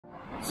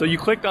So you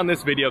clicked on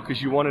this video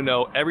because you want to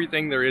know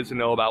everything there is to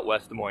know about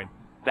West Des Moines.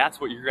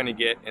 That's what you're going to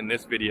get in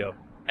this video.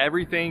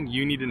 Everything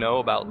you need to know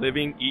about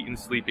living, eating,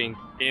 sleeping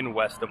in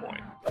West Des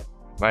Moines.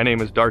 My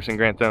name is Darson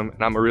Grantham,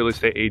 and I'm a real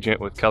estate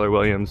agent with Keller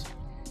Williams.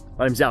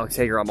 My name's Alex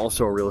Hager. I'm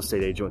also a real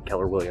estate agent with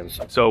Keller Williams.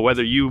 So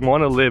whether you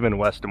want to live in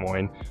West Des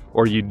Moines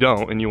or you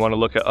don't and you want to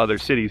look at other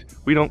cities,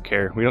 we don't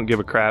care. We don't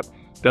give a crap.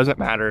 Doesn't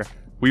matter.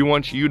 We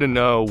want you to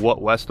know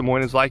what West Des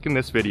Moines is like in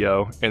this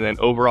video, and then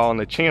overall on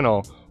the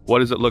channel, what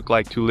does it look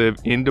like to live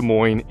in Des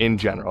Moines in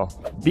general?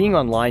 Being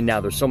online now,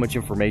 there's so much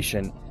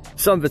information.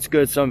 Some of it's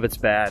good, some of it's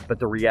bad, but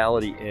the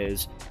reality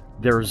is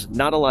there's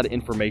not a lot of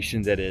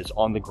information that is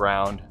on the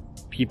ground,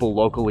 people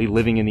locally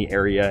living in the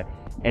area,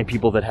 and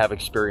people that have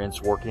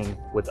experience working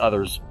with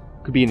others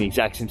could be in the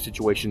exact same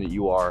situation that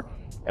you are,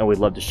 and we'd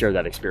love to share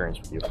that experience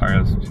with you.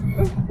 I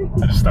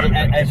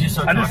just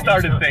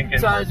started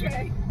thinking.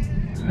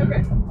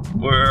 Okay.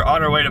 We're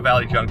on our way to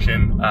Valley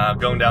Junction,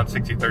 going down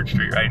 63rd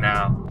Street right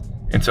now.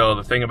 And so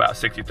the thing about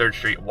 63rd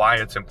Street, why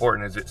it's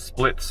important, is it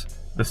splits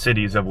the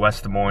cities of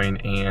West Des Moines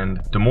and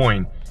Des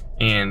Moines.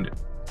 And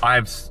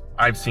I've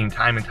seen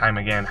time and time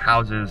again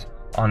houses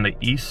on the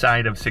east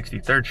side of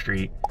 63rd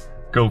Street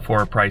go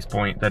for a price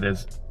point that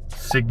is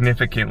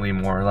significantly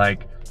more,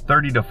 like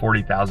 $30,000 to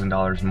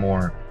 $40,000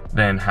 more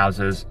than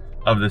houses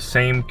of the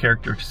same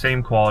character,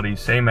 same quality,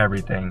 same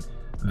everything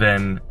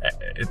than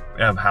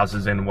of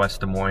houses in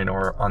West Des Moines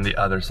or on the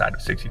other side of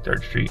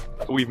 63rd Street.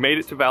 We've made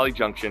it to Valley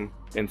Junction,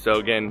 and so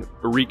again,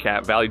 a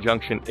recap, Valley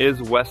Junction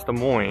is West Des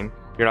Moines.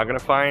 You're not gonna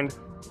find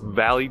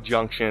Valley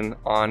Junction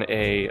on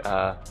a,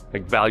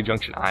 like Valley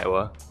Junction,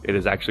 Iowa. It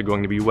is actually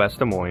going to be West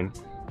Des Moines,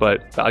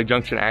 but Valley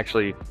Junction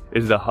actually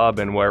is the hub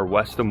and where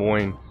West Des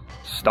Moines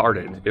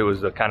started. It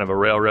was a kind of a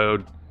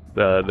railroad.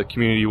 The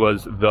community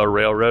was the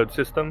railroad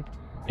system.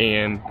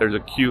 And there's a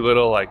cute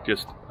little, like,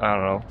 just, I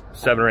don't know,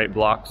 7 or 8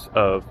 blocks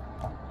of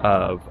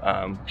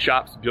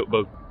shops,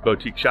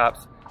 boutique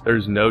shops.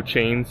 There's no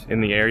chains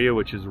in the area,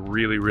 which is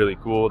really, really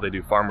cool. They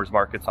do farmers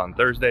markets on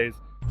Thursdays.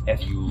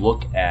 If you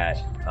look at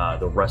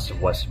the rest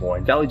of West Des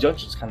Moines, Valley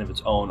Junction is kind of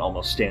its own,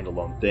 almost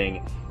standalone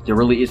thing. There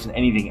really isn't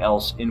anything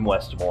else in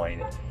West Des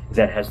Moines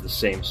that has the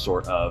same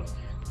sort of,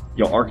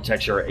 you know,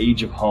 architecture,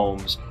 age of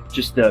homes.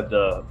 Just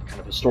the kind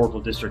of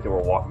historical district that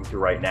we're walking through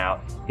right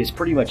now is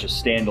pretty much a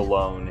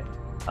standalone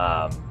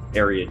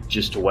area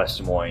just to West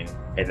Des Moines,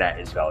 and that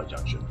is Valley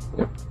Junction.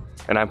 Yep.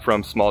 And I'm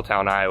from small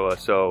town Iowa,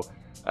 so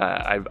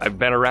I've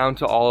been around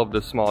to all of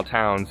the small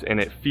towns, and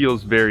it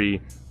feels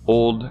very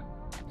old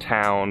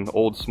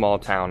small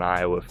town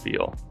Iowa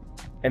feel.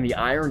 And the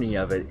irony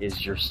of it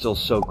is you're still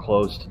so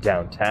close to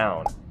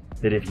downtown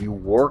that if you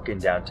work in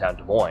downtown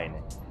Des Moines,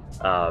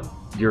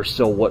 you're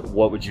still,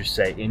 what would you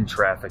say, in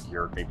traffic,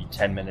 you're maybe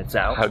 10 minutes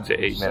out? I'd say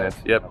 8 minutes.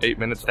 Yep, 8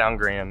 minutes down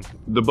Grand.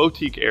 The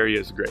boutique area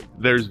is great.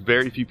 There's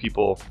very few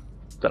people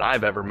that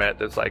I've ever met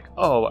that's like,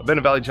 oh, I've been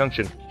to Valley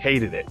Junction,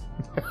 hated it.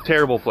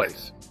 Terrible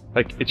place.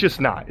 Like, it's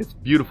just not. It's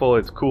beautiful,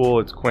 it's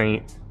cool, it's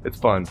quaint, it's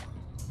fun.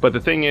 But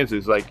the thing is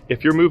like,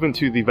 if you're moving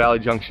to the Valley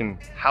Junction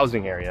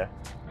housing area,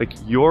 like,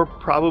 you're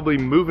probably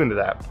moving to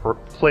that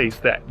place,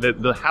 that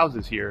the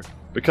houses here,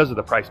 because of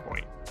the price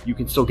point. You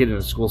can still get in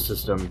a school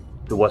system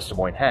the West Des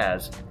Moines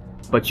has,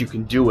 but you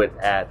can do it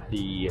at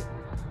the,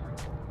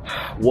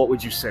 what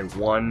would you say,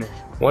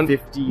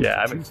 150? Yeah,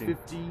 I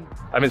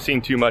haven't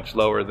seen too much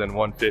lower than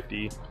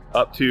 150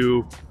 up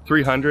to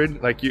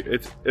 300. Like,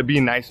 it'd be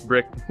a nice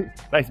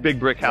big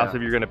brick house, yeah,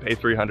 if you're gonna pay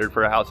 300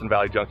 for a house in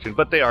Valley Junction,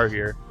 but they are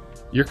here.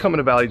 You're coming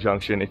to Valley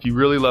Junction if you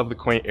really love the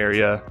quaint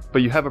area,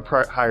 but you have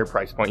a higher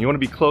price point. You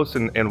want to be close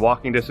and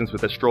walking distance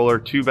with a stroller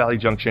to Valley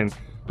Junction,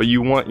 but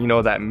you want, you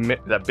know,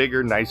 that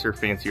bigger, nicer,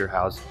 fancier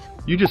house.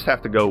 You just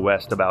have to go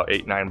west about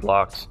 8-9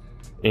 blocks,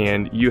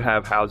 and you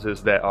have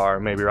houses that are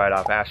maybe right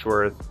off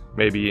Ashworth,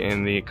 maybe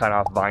in the kind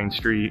of off Vine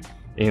Street.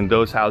 And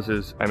those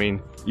houses, I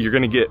mean, you're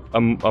gonna get a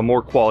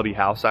more quality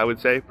house, I would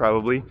say,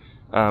 probably.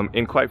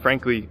 And quite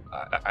frankly,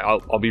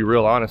 I'll be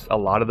real honest, a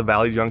lot of the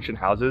Valley Junction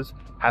houses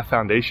have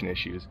foundation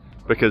issues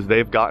because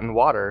they've gotten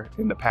water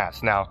in the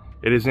past. Now,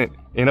 it isn't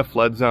in a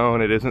flood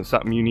zone, it isn't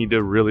something you need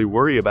to really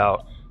worry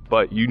about,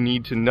 but you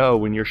need to know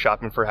when you're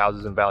shopping for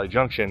houses in Valley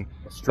Junction.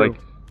 That's true. Like,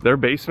 their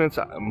basements,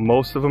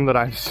 most of them that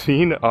I've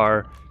seen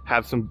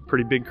have some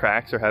pretty big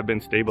cracks or have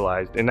been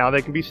stabilized, and now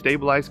they can be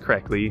stabilized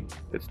correctly.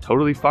 It's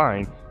totally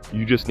fine.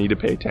 You just need to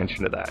pay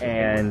attention to that.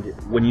 And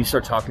when you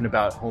start talking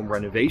about home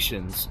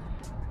renovations,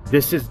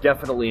 this is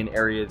definitely an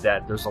area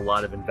that there's a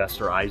lot of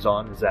investor eyes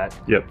on. Is that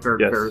fair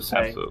to say?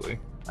 Absolutely.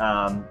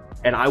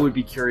 And I would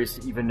be curious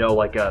to even know,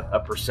 like,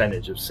 a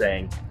percentage of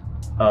saying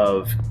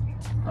of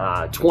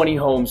 20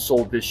 homes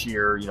sold this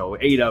year, you know,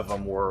 8 of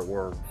them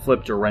were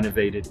flipped or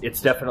renovated.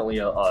 It's definitely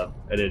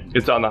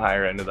it's on the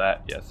higher end of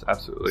that. Yes,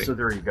 absolutely. So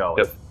there you go.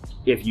 Yep.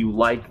 If you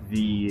like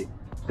the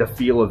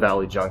feel of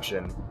Valley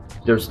Junction,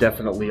 there's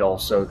definitely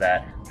also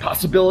that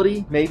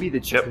possibility maybe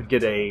that you could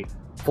get a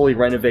fully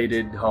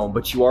renovated home,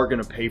 but you are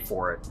going to pay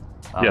for it.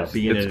 Yes,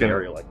 being in an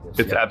area like this.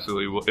 It's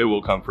absolutely, it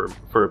will come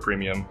for a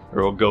premium, or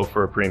it will go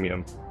for a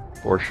premium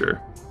for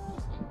sure.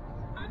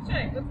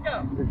 Okay, let's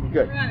go.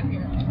 Good. We're out of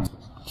here.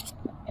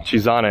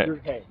 She's on it.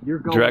 You're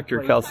going Director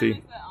places.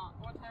 Kelsey.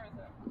 What time is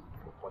it?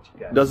 What you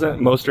got? Doesn't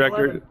most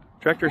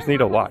directors need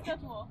a watch?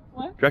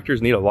 What?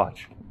 Directors need a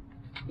watch.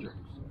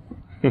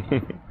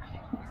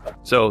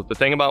 So the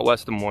thing about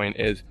West Des Moines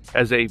is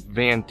has a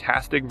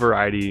fantastic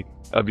variety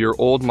of your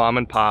old mom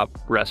and pop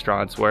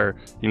restaurants where,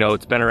 you know,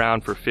 it's been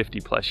around for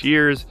 50 plus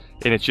years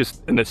and it's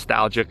just a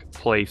nostalgic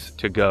place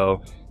to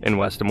go in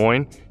West Des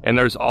Moines. And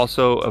there's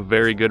also a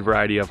very good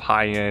variety of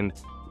high-end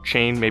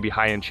chain, maybe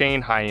high-end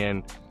chain,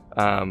 high-end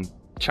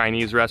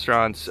Chinese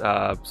restaurants,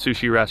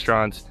 sushi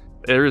restaurants.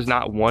 There is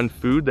not one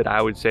food that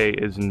I would say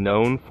is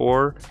known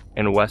for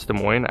in West Des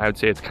Moines. I would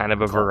say it's kind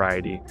of a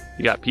variety.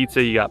 You got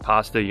pizza, you got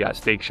pasta, you got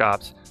steak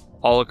shops,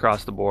 all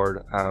across the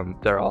board.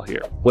 They're all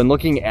here. When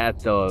looking at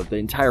the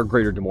entire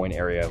greater Des Moines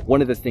area,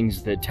 one of the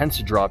things that tends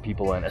to draw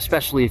people in,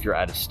 especially if you're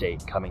out of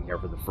state coming here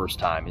for the first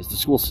time, is the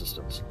school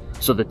systems.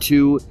 So the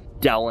two,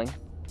 Dowling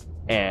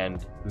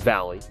and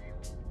Valley,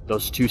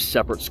 those two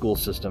separate school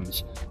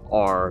systems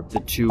are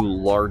the two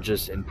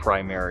largest and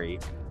primary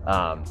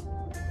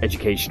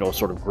educational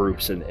sort of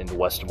groups in the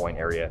West Des Moines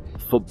area.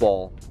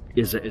 Football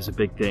is a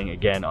big thing,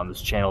 again, on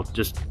this channel,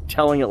 just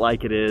telling it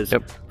like it is.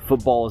 Yep.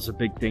 Football is a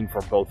big thing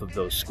for both of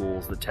those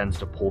schools that tends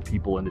to pull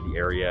people into the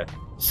area.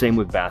 Same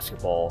with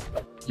basketball.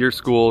 Your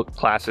school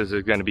classes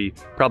are going to be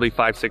probably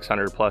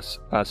 500-600 plus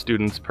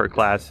students per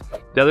class.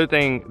 The other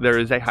thing, there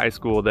is a high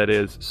school that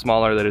is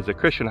smaller, that is a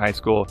Christian high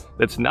school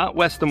that's not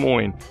West Des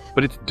Moines,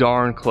 but it's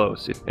darn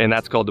close, and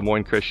that's called Des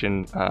Moines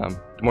Christian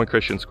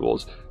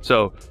Schools.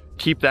 So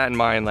keep that in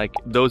mind. Like,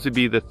 those would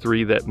be the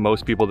three that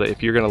most people, that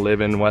if you're going to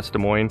live in West Des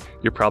Moines,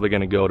 you're probably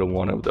going to go to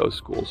one of those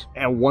schools.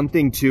 And one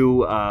thing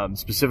too,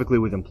 specifically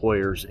with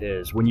employers,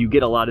 is when you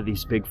get a lot of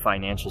these big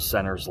financial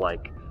centers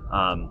like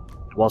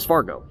Wells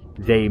Fargo,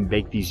 they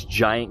make these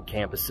giant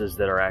campuses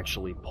that are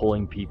actually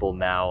pulling people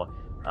now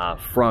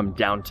from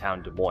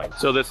downtown Des Moines.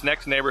 So this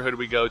next neighborhood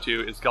we go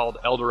to is called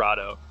El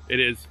Dorado. It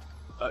is,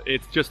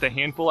 it's just a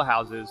handful of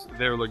houses.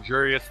 They're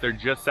luxurious. They're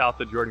just south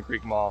of Jordan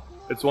Creek Mall.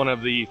 It's one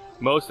of the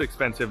most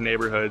expensive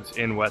neighborhoods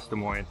in West Des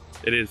Moines.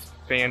 It is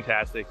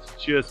fantastic,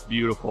 it's just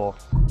beautiful.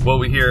 What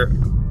we hear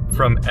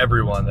from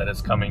everyone that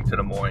is coming to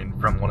Des Moines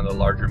from one of the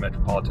larger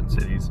metropolitan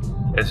cities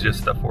is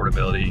just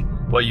affordability.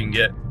 What you can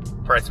get,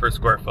 price per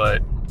square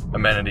foot,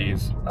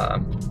 amenities,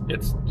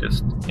 it's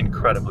just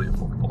incredibly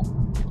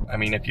affordable. I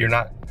mean, if you're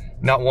not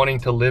wanting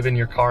to live in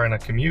your car in a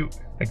commute,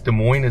 like, Des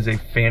Moines is a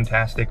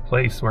fantastic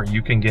place where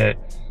you can get,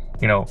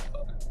 you know,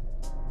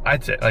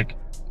 I'd say like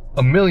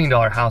 $1 million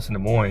house in Des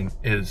Moines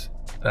is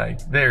like,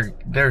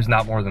 there's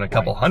not more than a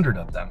couple hundred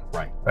of them.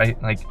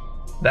 Right? Like,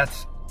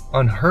 that's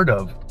unheard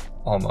of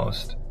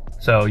almost.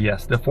 So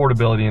yes, the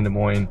affordability in Des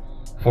Moines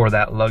for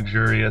that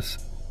luxurious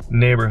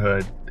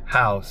neighborhood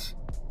house,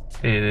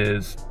 it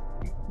is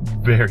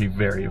very,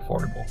 very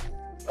affordable.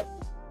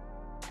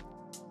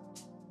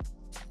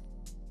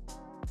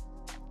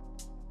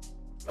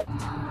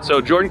 So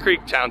Jordan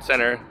Creek Town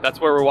Center, that's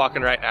where we're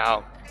walking right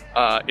now.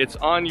 It's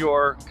on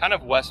your kind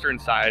of western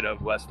side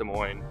of West Des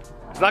Moines.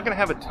 It's not gonna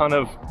have a ton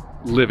of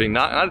living,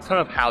 not a ton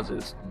of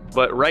houses,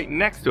 but right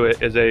next to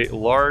it is a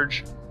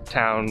large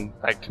town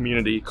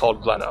community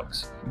called Glen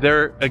Oaks.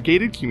 They're a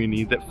gated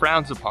community that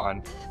frowns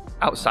upon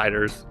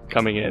outsiders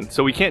coming in.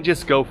 So we can't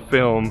just go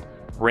film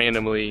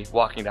randomly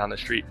walking down the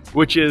street,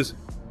 which is,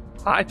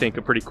 I think,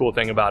 a pretty cool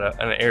thing about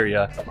an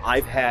area.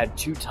 I've had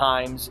 2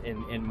 times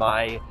in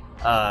my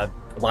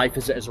life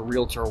as a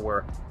realtor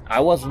where I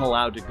wasn't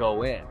allowed to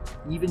go in,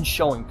 even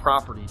showing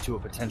property to a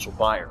potential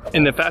buyer.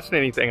 And the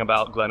fascinating thing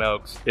about Glen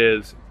Oaks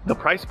is the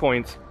price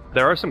points.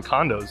 There are some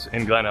condos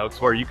in Glen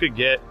Oaks where you could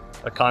get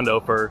a condo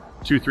for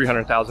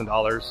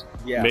 $200,000-$300,000,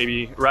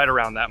 maybe right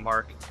around that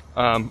mark.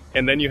 And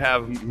then you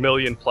have $1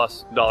 million+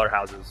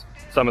 houses.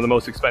 Some of the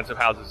most expensive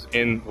houses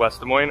in West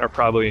Des Moines are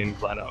probably in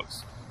Glen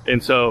Oaks.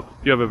 And so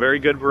you have a very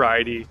good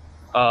variety.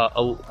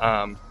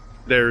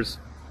 There's,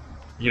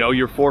 you know,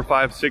 your $400,000,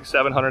 $500,000,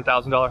 $600,000,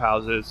 $700,000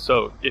 houses.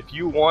 So if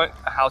you want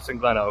a house in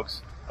Glen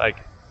Oaks, like,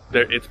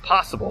 it's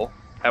possible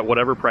at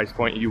whatever price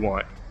point you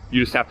want.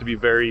 You just have to be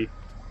very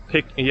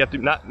picky. You have to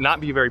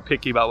not be very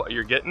picky about what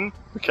you're getting,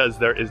 because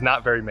there is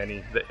not very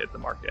many that hit the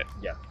market.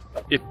 Yeah.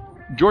 If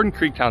Jordan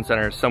Creek Town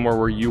Center is somewhere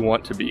where you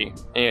want to be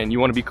and you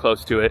want to be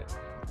close to it,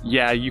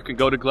 yeah, you can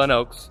go to Glen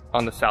Oaks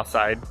on the south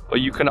side,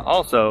 but you can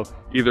also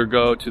either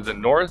go to the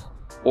north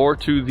or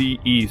to the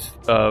east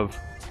of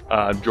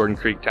Jordan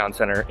Creek Town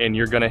Center, and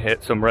you're gonna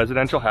hit some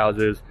residential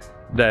houses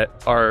that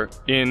are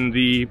in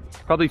the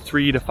probably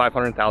 $300,000 to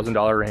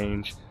 $500,000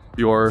 range.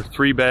 Your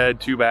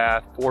 3-bed,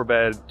 2-bath,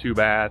 4-bed,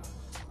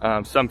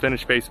 2-bath, some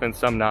finished basements,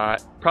 some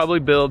not. Probably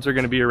builds are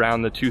gonna be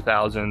around the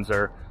 2000s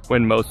or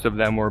when most of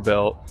them were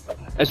built.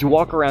 As you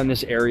walk around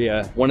this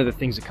area, one of the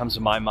things that comes to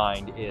my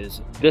mind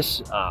is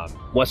this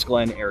West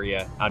Glen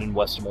area out in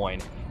West Des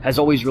Moines has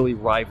always really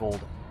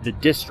rivaled the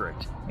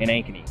district in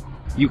Ankeny.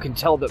 You can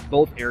tell that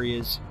both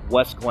areas,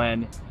 West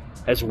Glen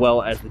as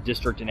well as the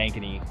district in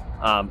Ankeny,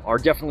 are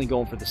definitely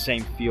going for the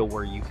same feel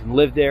where you can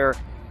live there,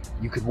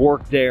 you could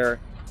work there,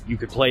 you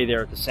could play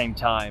there at the same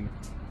time.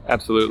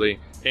 Absolutely.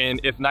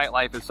 And if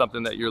nightlife is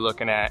something that you're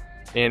looking at,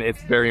 and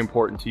it's very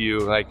important to you,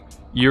 like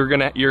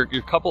your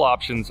couple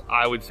options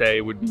I would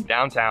say would be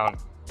downtown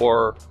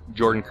or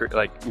Jordan Creek,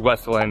 like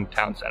Westland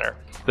Town Center.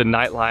 The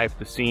nightlife,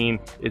 the scene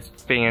is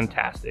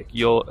fantastic.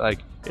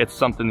 It's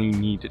something you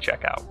need to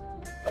check out.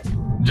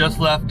 Just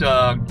left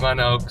Glen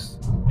Oaks,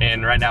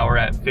 and right now we're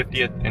at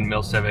 50th and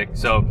Mill Civic.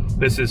 So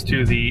this is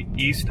to the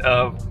east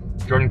of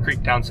Jordan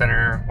Creek Town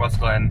Center, West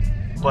Glen,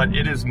 but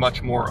it is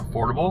much more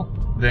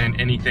affordable than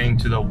anything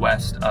to the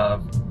west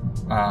of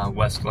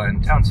West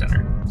Glen Town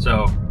Center.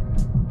 So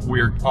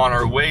we're on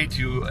our way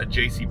to a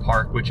JC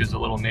Park, which is a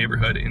little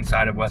neighborhood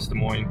inside of West Des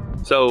Moines.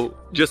 So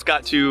just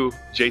got to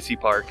JC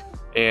Park,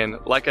 and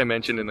like I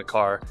mentioned in the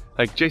car,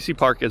 like JC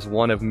Park is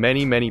one of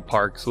many, many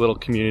parks, little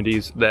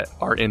communities that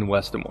are in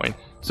West Des Moines.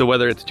 So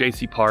whether it's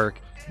JC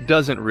Park,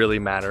 doesn't really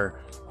matter,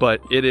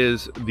 but it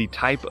is the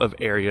type of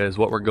area is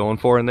what we're going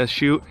for in this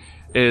shoot.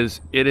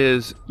 It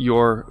is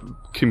your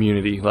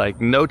community, like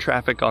no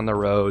traffic on the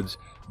roads.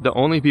 The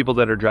only people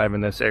that are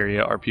driving this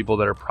area are people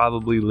that are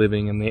probably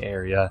living in the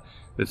area.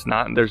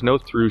 There's no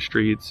through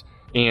streets,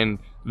 and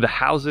the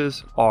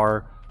houses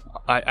are,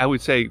 I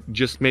would say,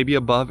 just maybe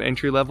above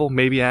entry level,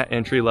 maybe at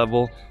entry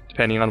level,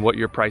 depending on what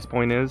your price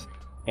point is.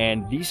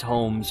 And these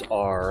homes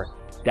are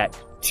that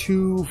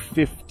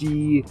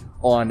 $250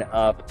 on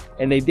up,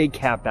 and they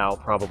cap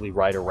out probably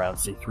right around,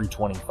 say,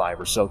 $325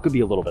 or so. It could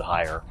be a little bit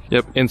higher.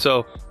 Yep. And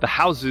so the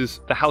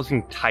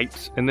housing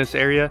types in this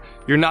area,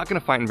 you're not going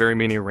to find very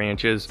many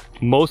ranches.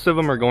 Most of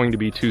them are going to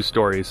be 2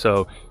 stories.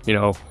 So,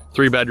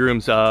 3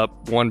 bedrooms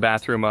up, 1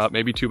 bathroom up,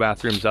 maybe 2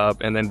 bathrooms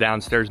up, and then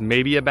downstairs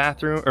maybe a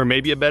bathroom or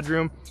maybe a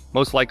bedroom,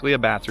 most likely a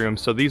bathroom.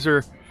 So these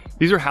are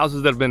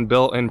houses that have been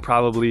built in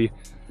probably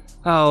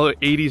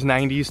 80s,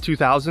 90s,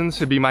 2000s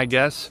would be my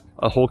guess.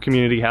 A whole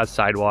community has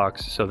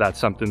sidewalks, so that's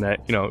something that,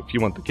 if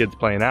you want the kids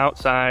playing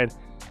outside,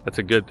 that's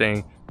a good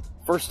thing.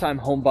 First time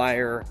home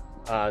buyer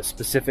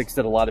specifics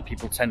that a lot of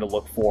people tend to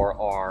look for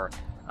are,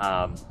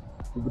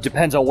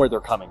 depends on where they're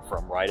coming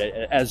from, right?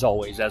 As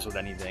always, as with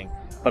anything.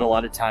 But a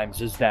lot of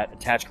times is that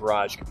attached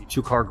garage, could be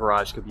 2-car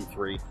garage, could be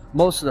 3.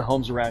 Most of the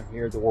homes around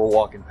here that we're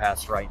walking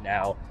past right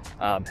now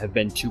have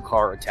been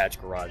 2-car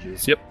attached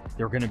garages. Yep.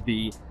 They're gonna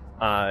be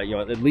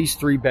at least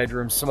 3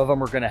 bedrooms. Some of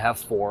them are going to have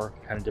 4,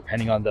 kind of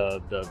depending on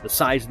the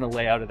size and the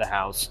layout of the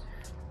house.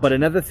 But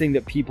another thing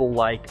that people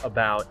like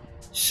about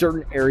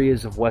certain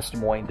areas of West Des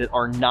Moines that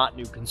are not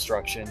new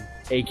construction,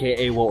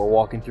 aka what we're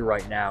walking through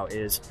right now,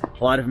 is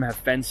a lot of them have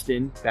fenced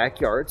in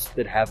backyards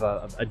that have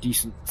a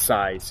decent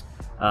size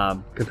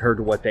compared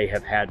to what they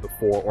have had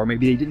before, or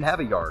maybe they didn't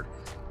have a yard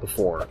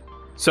before.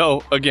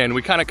 So again,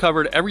 we kind of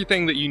covered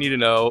everything that you need to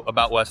know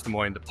about West Des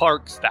Moines, the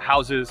parks, the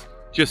houses,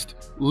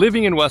 just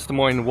living in West Des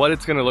Moines, what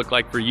it's going to look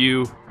like for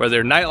you,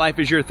 whether nightlife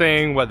is your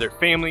thing, whether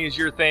family is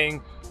your thing,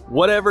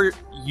 whatever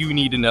you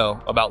need to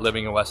know about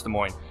living in West Des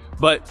Moines.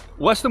 But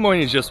West Des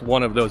Moines is just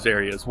one of those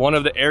areas, one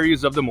of the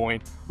areas of Des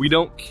Moines. We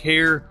don't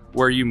care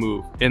where you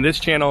move. In this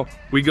channel,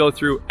 we go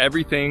through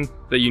everything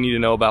that you need to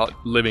know about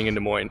living in Des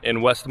Moines,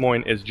 and West Des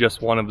Moines is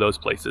just one of those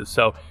places.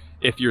 So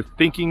if you're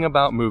thinking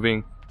about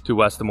moving to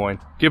West Des Moines,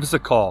 give us a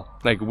call.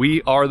 Like,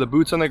 we are the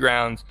boots on the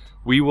grounds.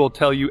 We will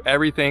tell you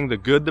everything, the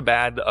good, the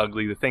bad, the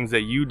ugly, the things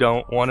that you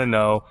don't want to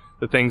know,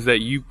 the things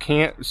that you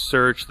can't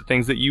search, the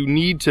things that you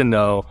need to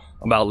know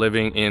about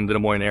living in the Des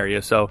Moines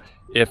area. So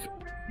if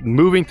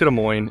moving to Des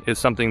Moines is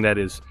something that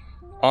is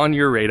on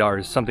your radar,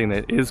 is something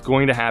that is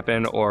going to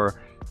happen,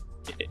 or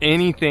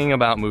anything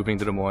about moving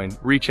to Des Moines,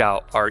 reach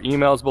out. Our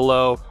email's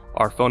below,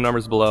 our phone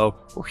number's below.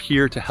 We're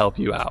here to help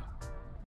you out.